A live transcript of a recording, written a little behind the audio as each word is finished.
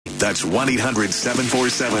That's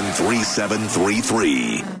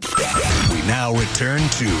 1-800-747-3733. We now return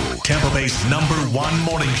to Tampa Bay's #1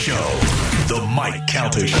 morning show, The Mike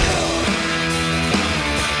Calta Show.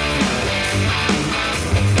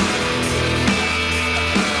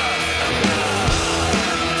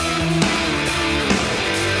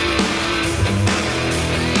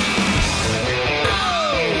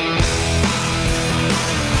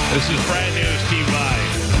 This is brand new Steve Vai.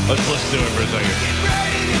 Let's listen to it for a second. Get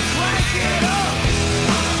ready to crank it up.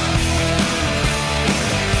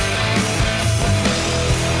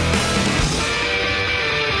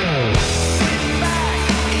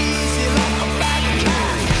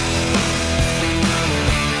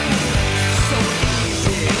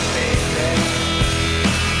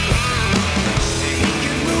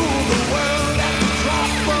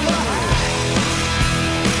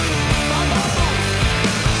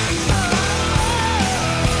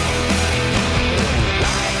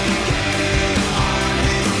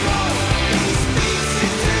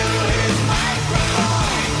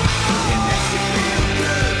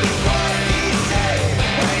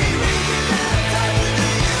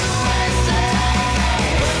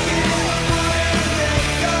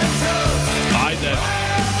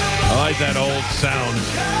 That old sound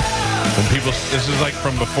when people, this is like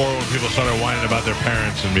from before when people started whining about their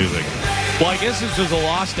parents and music. Well, I guess this was a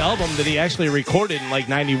lost album that he actually recorded in like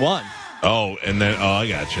 91. Oh, and then, I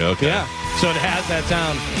got you. Okay. Yeah. So it has that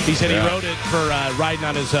sound. He said he wrote it for riding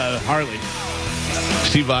on his Harley.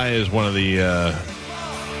 Steve Vai is one of the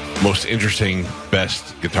most interesting,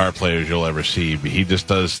 best guitar players you'll ever see. He just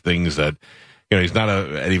does things that, he's not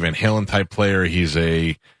a Eddie Van Halen type player. He's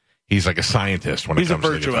like a scientist when it comes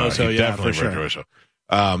to guitar. He's definitely for virtuoso.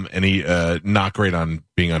 And he not great on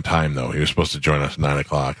being on time though. He was supposed to join us at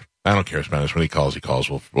 9:00. I don't care, Spanish. When he calls,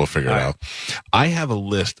 We'll figure it out. I have a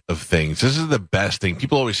list of things. This is the best thing.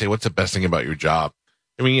 People always say, "What's the best thing about your job?"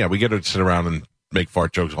 I mean, yeah, we get to sit around and make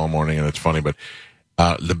fart jokes all morning, and it's funny. But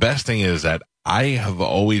the best thing is that I have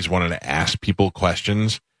always wanted to ask people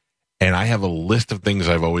questions, and I have a list of things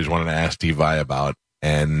I've always wanted to ask Steve Vai about.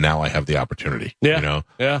 And now I have the opportunity, Yeah.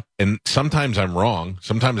 And sometimes I'm wrong.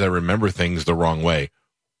 Sometimes I remember things the wrong way.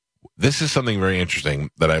 This is something very interesting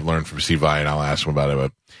that I've learned from Steve Vai, and I'll ask him about it.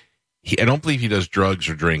 But I don't believe he does drugs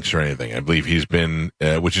or drinks or anything. I believe he's been,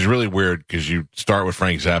 which is really weird because you start with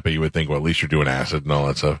Frank Zappa, you would think, well, at least you're doing acid and all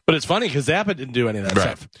that stuff. But it's funny because Zappa didn't do any of that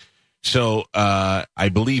stuff. So I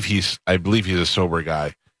believe he's a sober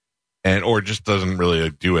guy, or just doesn't really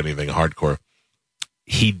do anything hardcore.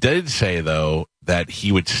 He did say, though, that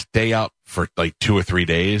he would stay up for like 2 or 3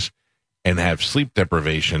 days and have sleep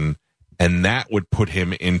deprivation, and that would put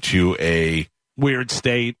him into a weird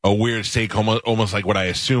state, almost like what I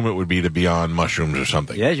assume it would be to be on mushrooms or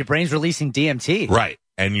something. Yeah, your brain's releasing DMT. Right,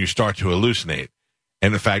 and you start to hallucinate.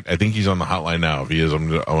 And in fact, I think he's on the hotline now. If he is, I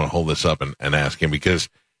want to hold this up and ask him, because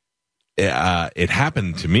it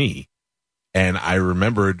happened to me. And I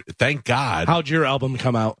remembered, thank God. How'd your album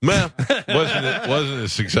come out? Well, wasn't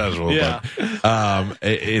as successful. Yeah. But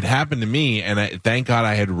it happened to me, and thank God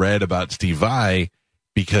I had read about Steve Vai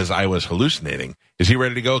because I was hallucinating. Is he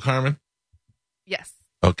ready to go, Carmen? Yes.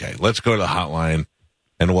 Okay, let's go to the hotline,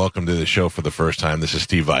 and welcome to the show for the first time. This is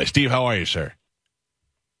Steve Vai. Steve, how are you, sir?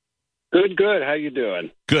 Good. How you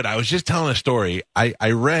doing? Good. I was just telling a story.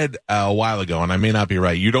 I read a while ago, and I may not be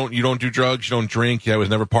right. You don't do drugs, you don't drink. That was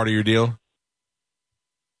never part of your deal?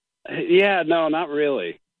 Yeah, no, not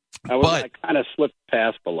really. I kind of slipped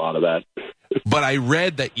past a lot of that. But I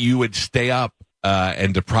read that you would stay up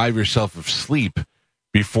and deprive yourself of sleep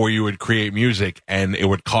before you would create music, and it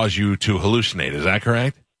would cause you to hallucinate. Is that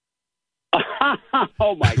correct?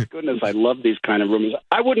 Oh my goodness, I love these kind of rumors.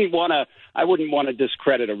 I wouldn't want to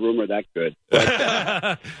discredit a rumor that good.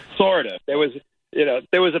 But, sort of. There was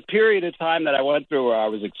a period of time that I went through where I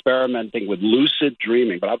was experimenting with lucid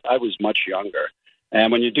dreaming, but I was much younger. And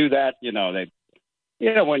when you do that,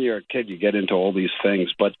 when you're a kid, you get into all these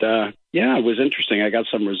things. But, it was interesting. I got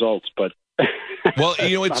some results, but... Well,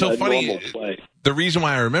 it's so funny. The reason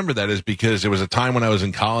why I remember that is because it was a time when I was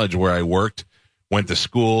in college where I worked, went to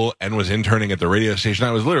school, and was interning at the radio station.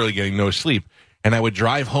 I was literally getting no sleep. And I would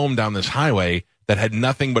drive home down this highway that had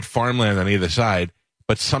nothing but farmland on either side,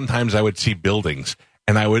 but sometimes I would see buildings.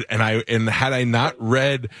 And had I not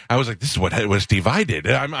read, I was like, this is what Steve Vai did.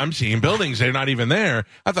 I'm seeing buildings. They're not even there.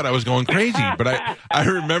 I thought I was going crazy, but I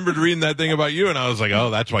remembered reading that thing about you, and I was like, oh,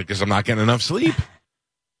 that's why, because I'm not getting enough sleep.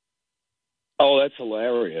 Oh, that's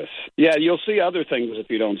hilarious. Yeah, you'll see other things if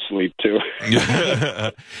you don't sleep, too.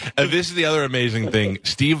 This is the other amazing thing.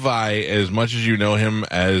 Steve Vai, as much as you know him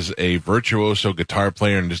as a virtuoso guitar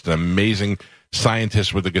player and just an amazing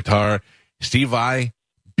scientist with the guitar, Steve Vai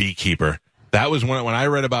beekeeper. That was when I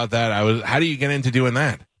read about that. How do you get into doing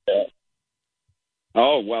that?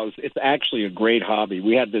 Oh, well, it's actually a great hobby.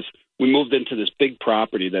 We moved into this big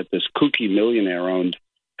property that this kooky millionaire owned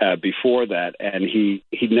before that, and he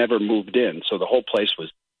never moved in. So the whole place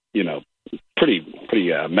was, pretty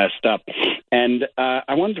messed up. And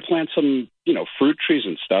I wanted to plant some, fruit trees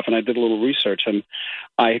and stuff, and I did a little research, and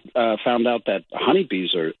I found out that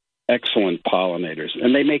honeybees are excellent pollinators,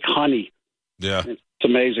 and they make honey. Yeah. It's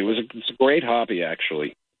amazing. It's a great hobby,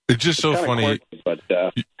 actually. It's just so funny. Quirky, but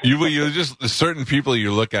you just certain people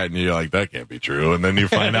you look at and you're like, that can't be true, and then you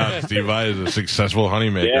find out Steve Vai is a successful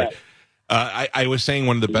honeymaker. Yeah. I was saying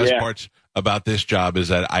one of the best parts about this job is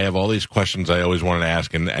that I have all these questions I always wanted to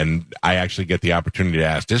ask, and I actually get the opportunity to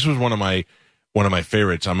ask. This was one of my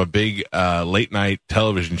favorites. I'm a big late night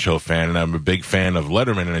television show fan, and I'm a big fan of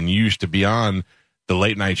Letterman. And you used to be on the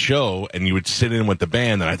late night show, and you would sit in with the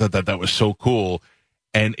band, and I thought that was so cool.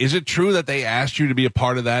 And is it true that they asked you to be a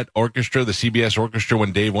part of that orchestra, the CBS orchestra,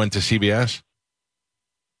 when Dave went to CBS?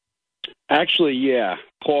 Actually, yeah.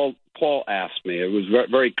 Paul asked me. It was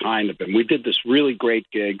very kind of him. We did this really great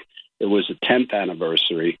gig. It was a 10th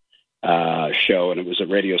anniversary show, and it was at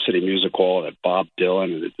Radio City Music Hall at Bob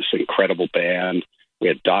Dylan, and this incredible band. We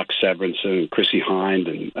had Doc Severinsen and Chrissy Hind,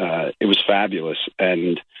 and it was fabulous.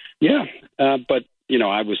 And, but,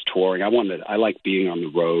 I was touring. I like being on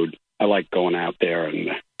the road. I like going out there and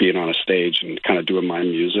being on a stage and kind of doing my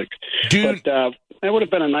music. But that would have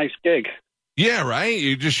been a nice gig. Yeah, right?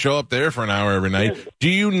 You just show up there for an hour every night. Yeah. Do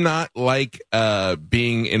you not like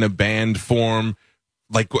being in a band form?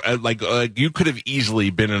 Like you could have easily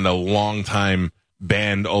been in a long-time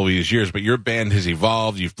band all these years, but your band has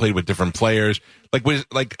evolved. You've played with different players.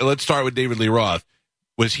 Let's start with David Lee Roth.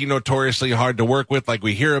 Was he notoriously hard to work with, like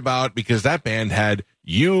we hear about? Because that band had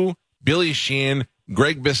you, Billy Sheehan,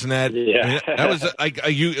 Greg Bissonette. Yeah. I mean, that was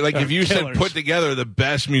if you said put together the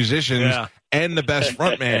best musicians and the best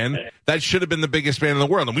frontman, that should have been the biggest band in the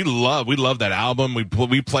world. And we love that album. We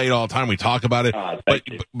play it all the time. We talk about it.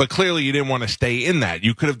 But clearly you didn't want to stay in that.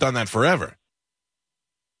 You could have done that forever.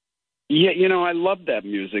 Yeah, I love that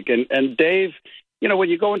music. And Dave, when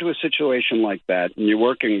you go into a situation like that and you're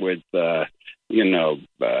working with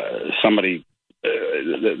somebody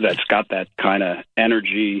that's got that kind of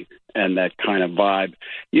energy and that kind of vibe,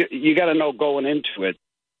 you got to know going into it,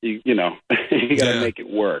 you got to make it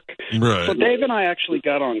work. Right. So Dave and I actually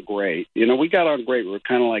got on great. We got on great. We were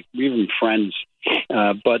kind of like even friends,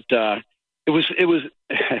 but it was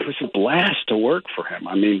a blast to work for him.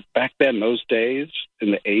 I mean, back then, those days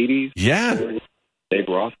in the 80s. Yeah. Dave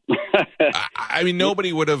Roth. I mean,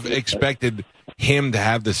 nobody would have expected him to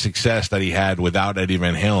have the success that he had without Eddie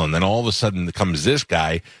Van Halen. Then all of a sudden comes this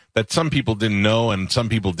guy that some people didn't know and some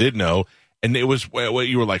people did know. And it was what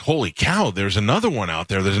you were like, holy cow, there's another one out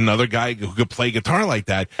there. There's another guy who could play guitar like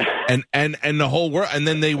that. And the whole world. And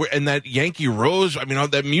then and that Yankee Rose, I mean,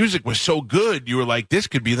 that music was so good. You were like, this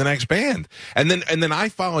could be the next band. And then I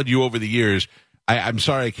followed you over the years. I'm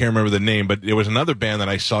sorry, I can't remember the name, but there was another band that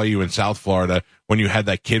I saw you in South Florida when you had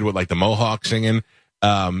that kid with like the mohawk singing.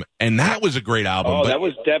 And that was a great album. Oh, that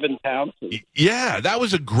was Devin Townsend. Yeah, that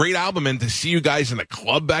was a great album. And to see you guys in the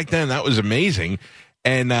club back then, that was amazing.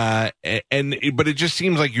 But it just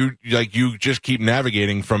seems like you just keep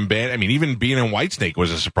navigating from band. I mean, even being in Whitesnake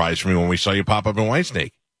was a surprise for me when we saw you pop up in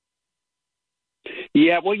Whitesnake.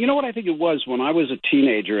 Yeah, well, you know what I think it was? When I was a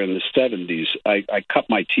teenager in the 70s, I cut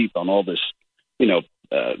my teeth on all this,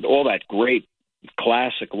 all that great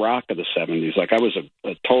classic rock of the 70s. Like I was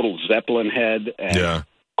a total Zeppelin head and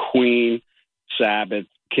Queen, Sabbath,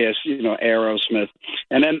 Kiss, Aerosmith.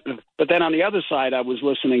 But then on the other side, I was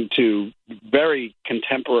listening to very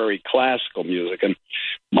contemporary classical music, and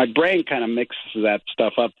my brain kind of mixes that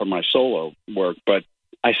stuff up for my solo work. But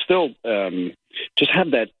I still just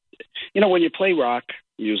have that, when you play rock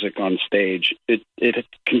music on stage, it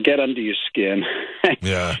can get under your skin.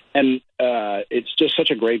 Yeah. And it's just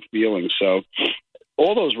such a great feeling. So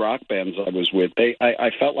all those rock bands I was with,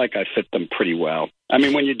 I felt like I fit them pretty well. I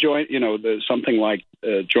mean, when you join, something like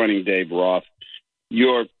joining Dave Roth,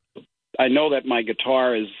 I know that my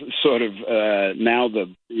guitar is sort of now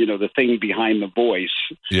the thing behind the voice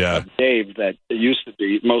of Dave that used to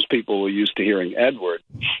be. Most people were used to hearing Edward,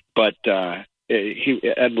 but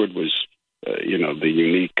Edward was, the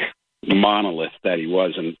unique monolith that he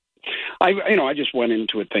was, and I just went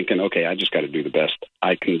into it thinking, okay, I just got to do the best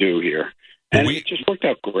I can do here. And it just worked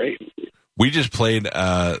out great. We just played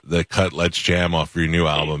the cut "Let's Jam" off your new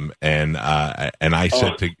album, and I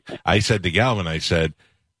said to Galvin, I said,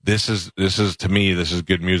 "This is to me, this is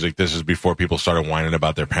good music. This is before people started whining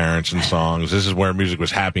about their parents and songs. This is where music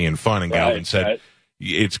was happy and fun." And Galvin said,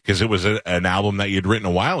 it's because it was an album that you'd written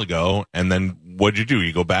a while ago, and then what'd you do?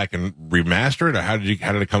 You go back and remaster it, or how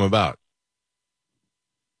did it come about?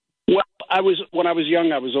 Well, when I was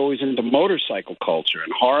young, I was always into motorcycle culture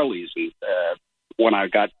and Harleys, and when I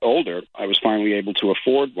got older, I was finally able to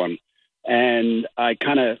afford one. And I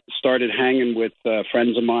kind of started hanging with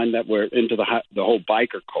friends of mine that were into the whole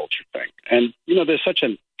biker culture thing. And, there's such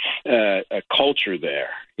a culture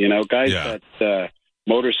there, guys that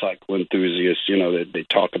motorcycle enthusiasts, they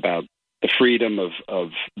talk about the freedom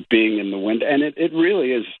of being in the wind. And it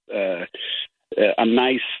really is a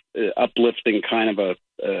nice, uplifting kind of a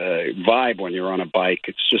vibe when you're on a bike.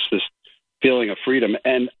 It's just this feeling of freedom.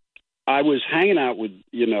 And I was hanging out with,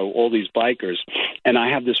 all these bikers, and I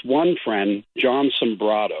have this one friend, John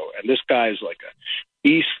Sombrato, and this guy is like a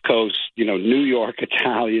East Coast, New York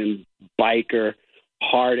Italian biker,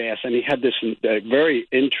 hard ass, and he had this very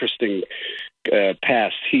interesting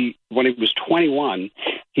past. When he was 21,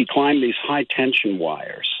 he climbed these high tension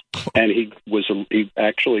wires, and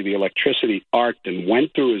actually the electricity arced and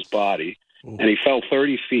went through his body, and he fell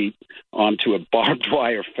 30 feet onto a barbed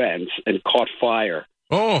wire fence and caught fire.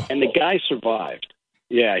 Oh. And the guy survived.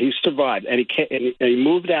 Yeah, he survived. And he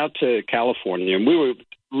moved out to California, and we were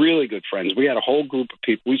really good friends. We had a whole group of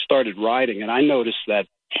people. We started riding, and I noticed that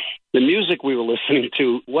the music we were listening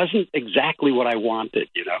to wasn't exactly what I wanted,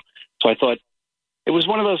 So I thought it was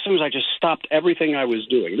one of those things I just stopped everything I was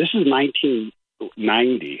doing. This is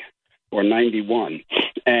 1990 or 91.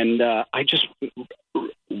 And I just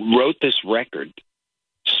wrote this record,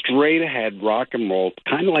 straight ahead rock and roll,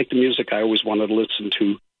 kind of like the music I always wanted to listen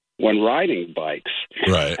to when riding bikes.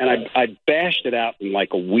 Right. And I bashed it out in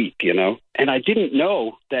like a week, and I didn't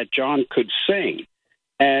know that John could sing.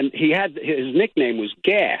 And his nickname was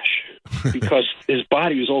Gash because his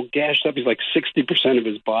body was all gashed up. He's like 60% of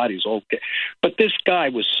his body's all gashed. But this guy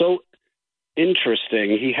was so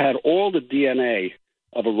interesting. He had all the DNA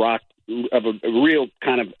of a real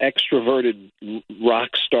kind of extroverted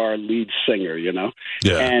rock star lead singer,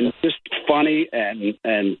 Yeah. And just funny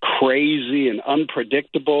and crazy and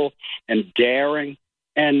unpredictable and daring.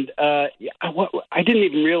 And I didn't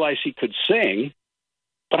even realize he could sing,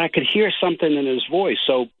 but I could hear something in his voice.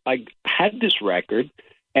 So I had this record,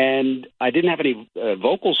 and I didn't have any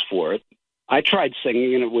vocals for it. I tried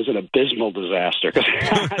singing, and it was an abysmal disaster because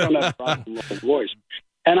I don't have a rock and roll voice.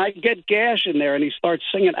 And I get Gash in there, and he starts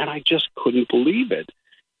singing, and I just couldn't believe it.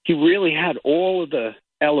 He really had all of the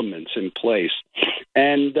elements in place.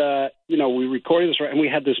 And, we recorded this, and we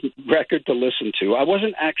had this record to listen to. I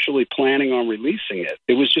wasn't actually planning on releasing it.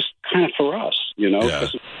 It was just kind of for us,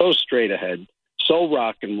 because it's so straight ahead, so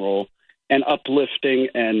rock and roll, and uplifting,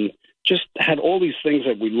 and just had all these things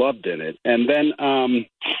that we loved in it. And then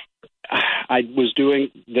I was doing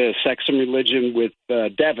the Sex and Religion with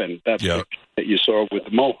Devin, that you saw with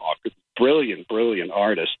the Mohawk. Brilliant, brilliant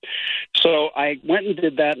artist. So I went and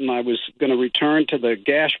did that, and I was going to return to the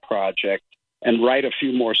Gash project and write a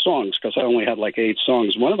few more songs because I only had like 8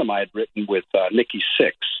 songs. One of them I had written with Nikki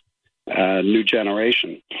Sixx, New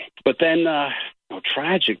Generation. But then,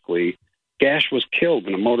 tragically, Gash was killed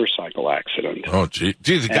in a motorcycle accident. Oh, gee.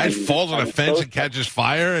 The guy falls on a fence and catches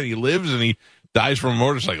fire, and he lives, and he dies from a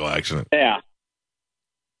motorcycle accident. Yeah.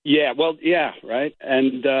 Yeah, well, yeah, right.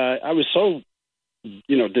 And I was so,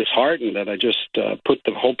 disheartened that I just put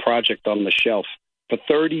the whole project on the shelf for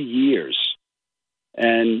 30 years.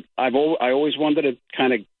 And I always wanted to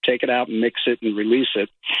kind of take it out and mix it and release it.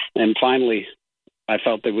 And finally, I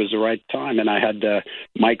felt it was the right time. And I had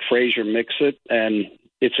Mike Frazier mix it, and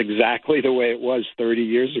it's exactly the way it was 30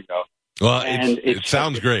 years ago. Well, it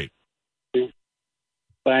sounds great.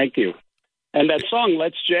 Thank you. And that song,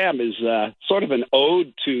 Let's Jam, is sort of an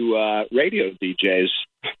ode to radio DJs.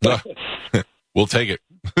 We'll take it.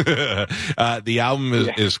 The album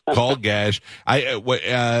is called Gash.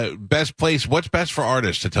 Best place, what's best for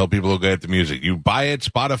artists to tell people to get the music? You buy it,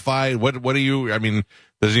 Spotify? What do you,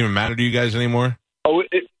 does it even matter to you guys anymore? Oh,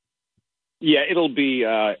 it'll be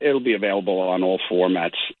available on all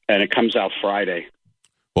formats, and it comes out Friday.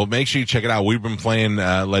 Well, make sure you check it out. We've been playing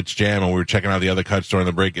Let's Jam, and we were checking out the other cuts during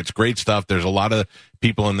the break. It's great stuff. There's a lot of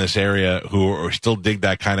people in this area who still dig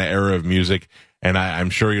that kind of era of music, and I'm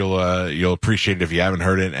sure you'll appreciate it if you haven't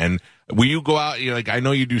heard it. And will you go out? I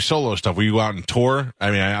know you do solo stuff. Will you go out and tour?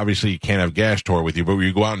 Obviously you can't have Gash tour with you, but will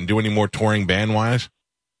you go out and do any more touring band wise?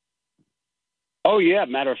 Oh yeah,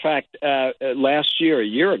 matter of fact, last year, a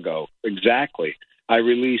year ago, exactly, I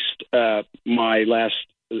released my last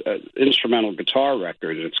instrumental guitar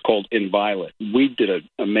record. It's called In Violet. We did an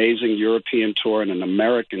amazing European tour and an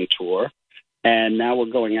American tour, And now we're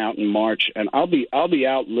going out in March, and I'll be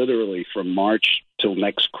out literally from March till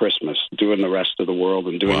next Christmas, doing the rest of the world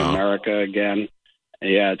and doing America again.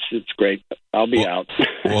 Yeah, it's great. I'll be out.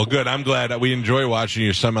 Well, good. I'm glad. We enjoy watching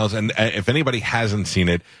you some else. And if anybody hasn't seen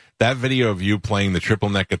it, that video of you playing the triple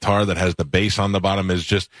neck guitar that has the bass on the bottom is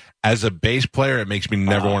just, as a bass player, it makes me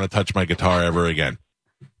never want to touch my guitar ever again.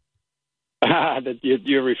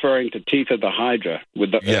 You're referring to Teeth of the Hydra,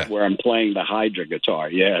 where I'm playing the Hydra guitar.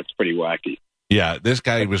 Yeah, it's pretty wacky. Yeah, this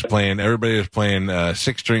guy was playing, everybody was playing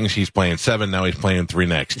 6 strings. He's playing 7. Now he's playing 3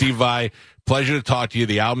 necks. Steve Vai, pleasure to talk to you.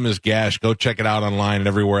 The album is Gash. Go check it out online and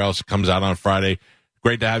everywhere else. It comes out on Friday.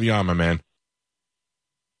 Great to have you on, my man.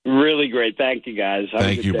 Really great. Thank you, guys.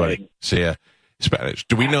 Thank you, buddy. See ya. Spanish.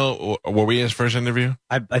 Do we know, were we his first interview?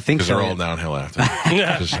 I think so. Because they're all downhill after.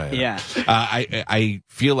 Just saying. Yeah. I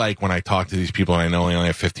feel like when I talk to these people and I know I only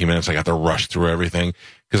have 15 minutes, I got to rush through everything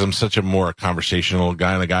because I'm such a more conversational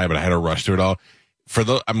guy, but I had to rush through it all.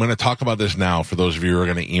 I'm going to talk about this now for those of you who are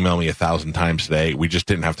going to email me 1,000 times today. We just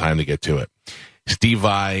didn't have time to get to it. Steve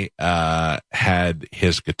Vai had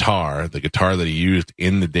his guitar, the guitar that he used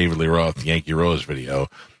in the David Lee Roth Yankee Rose video.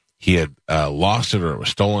 He had lost it or it was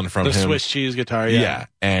stolen from him. The Swiss cheese guitar, yeah. Yeah.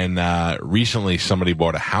 And recently somebody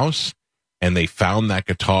bought a house and they found that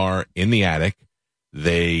guitar in the attic.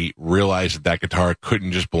 They realized that guitar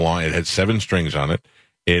couldn't just belong. It had 7 strings on it.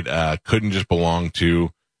 It couldn't just belong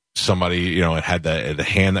to somebody. It had the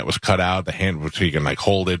hand that was cut out, the hand which you can like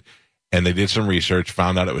hold it. And they did some research,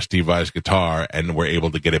 found out it was Steve Vai's guitar, and were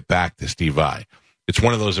able to get it back to Steve Vai. It's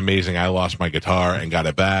one of those amazing, I lost my guitar and got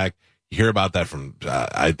it back. You hear about that from,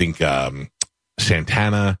 I think,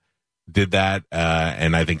 Santana did that,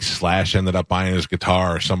 and I think Slash ended up buying his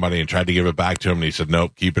guitar or somebody and tried to give it back to him, and he said,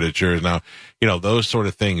 nope, keep it, it's yours. Now, those sort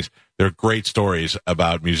of things, they're great stories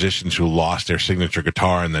about musicians who lost their signature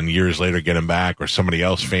guitar and then years later get them back, or somebody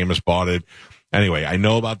else famous bought it. Anyway, I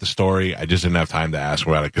know about the story. I just didn't have time to ask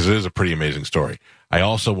about it because it is a pretty amazing story. I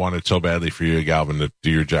also wanted so badly for you, Galvin, to do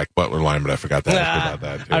your Jack Butler line, but I forgot to ask about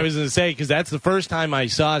that, too. I was going to say, because that's the first time I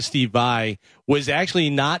saw Steve Vai, was actually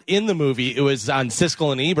not in the movie. It was on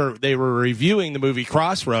Siskel and Ebert. They were reviewing the movie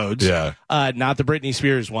Crossroads. Yeah. Not the Britney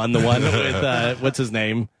Spears one, the one with, what's his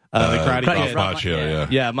name? The Karate Kid. Macchio, yeah.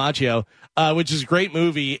 Yeah, Macchio. Which is a great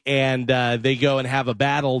movie, and they go and have a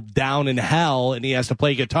battle down in hell, and he has to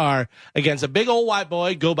play guitar against a big old white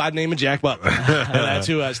boy, go by the name of Jack Butler. And that's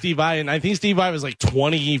who Steve Vai, and I think Steve Vai was like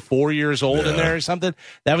 24 years old in there or something.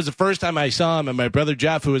 That was the first time I saw him, and my brother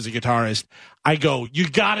Jeff, who is a guitarist, I go, you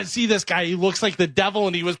got to see this guy. He looks like the devil,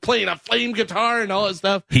 and he was playing a flame guitar and all that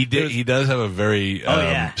stuff. He does have a very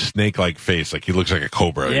snake-like face. Like, he looks like a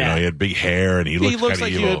cobra. Yeah. He had big hair, and he looks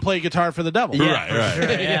like evil. he would play guitar for the devil. Yeah,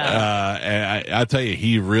 right. Yeah. And I'll tell you,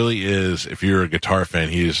 he really is, if you're a guitar fan,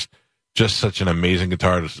 he's just such an amazing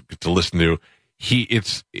guitar to listen to.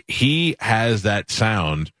 He has that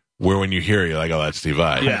sound where when you hear it, you're like, oh, that's Steve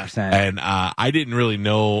Vai. Yeah. 100%. And I didn't really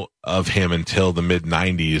know of him until the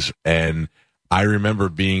mid-'90s, and I remember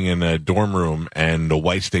being in a dorm room and the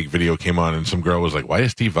Whitesnake video came on and some girl was like, why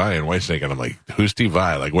is Steve Vai in Whitesnake? And I'm like, who's Steve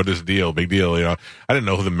Vai? Like, what is the deal? Big deal. I didn't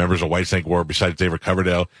know who the members of Whitesnake were besides David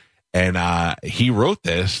Coverdale. And he wrote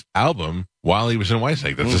this album while he was in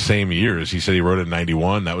Whitesnake. That's the same years. He said he wrote it in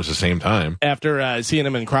 91. That was the same time. After seeing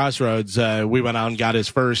him in Crossroads, we went out and got his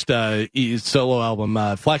first solo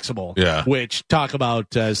album, Flexible. Yeah. Which talk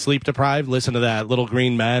about sleep deprived. Listen to that, Little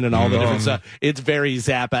Green Men and all the different stuff. It's very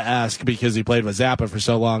Zappa-esque because he played with Zappa for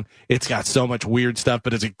so long. It's got so much weird stuff,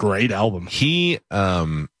 but it's a great album.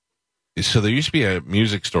 So there used to be a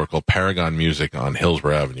music store called Paragon Music on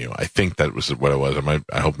Hillsborough Avenue. I think that was what it was.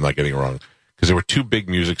 I hope I'm not getting it wrong. Because there were 2 big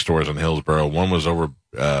music stores on Hillsborough. One was over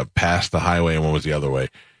past the highway and one was the other way.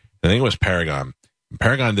 I think it was Paragon.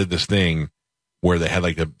 Paragon did this thing where they had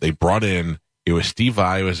they brought in, it was Steve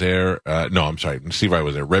Vai was there. No, I'm sorry. Steve Vai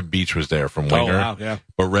was there. Reb Beach was there from Winger. Oh, wow, yeah.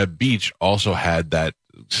 But Reb Beach also had that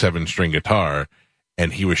 7-string guitar.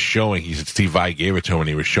 And he was showing, Steve Vai gave it to him and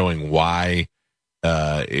he was showing why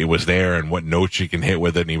it was there and what notes you can hit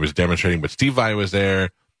with it, and he was demonstrating. But Steve Vai was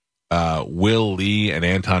there. Will Lee and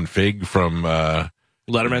Anton Fig from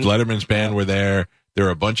Letterman's band were there. There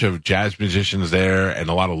were a bunch of jazz musicians there and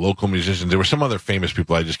a lot of local musicians. There were some other famous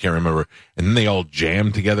people I just can't remember. And then they all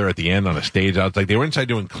jammed together at the end on a stage outside. They were inside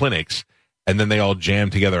doing clinics, and then they all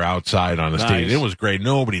jammed together outside on a stage. It was great.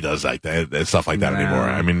 Nobody does that stuff like that anymore.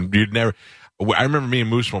 I mean, you'd never. I remember me and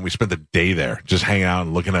Moose when we spent the day there, just hanging out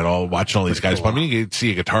and looking at watching all these guys. Cool. I mean, you could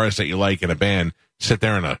see a guitarist that you like in a band sit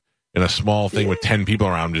there in a small thing with 10 people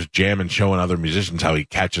around, just jamming, showing other musicians how he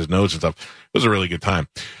catches notes and stuff. It was a really good time.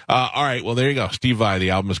 All right, well there you go, Steve Vai.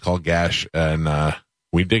 The album is called Gash, and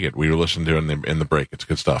We dig it. We were listening to it in the break. It's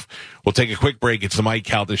good stuff. We'll take a quick break. It's the Mike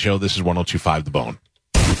Calta Show. This is 102.5 The Bone.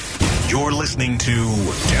 You're listening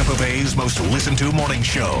to Tampa Bay's most listened to morning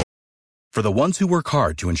show. For the ones who work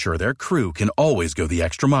hard to ensure their crew can always go the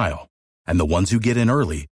extra mile, and the ones who get in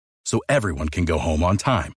early so everyone can go home on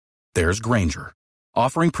time, there's Grainger,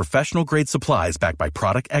 offering professional-grade supplies backed by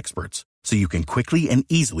product experts so you can quickly and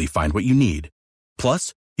easily find what you need.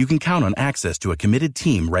 Plus, you can count on access to a committed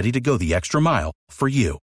team ready to go the extra mile for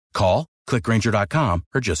you. Call, click Grainger.com,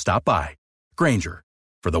 or just stop by. Grainger,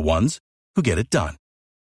 for the ones who get it done.